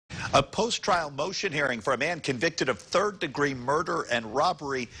A post-trial motion hearing for a man convicted of third-degree murder and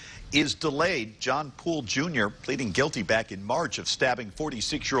robbery is delayed. John Poole Jr. pleading guilty back in March of stabbing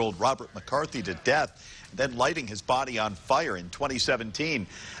 46-year-old Robert McCarthy to death, then lighting his body on fire in 2017.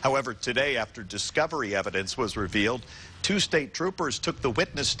 However, today, after discovery evidence was revealed, two state troopers took the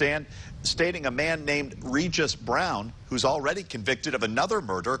witness stand, stating a man named Regis Brown, who's already convicted of another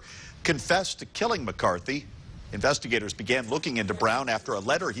murder, confessed to killing McCarthy. Investigators began looking into Brown after a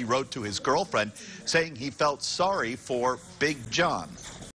letter he wrote to his girlfriend saying he felt sorry for Big John.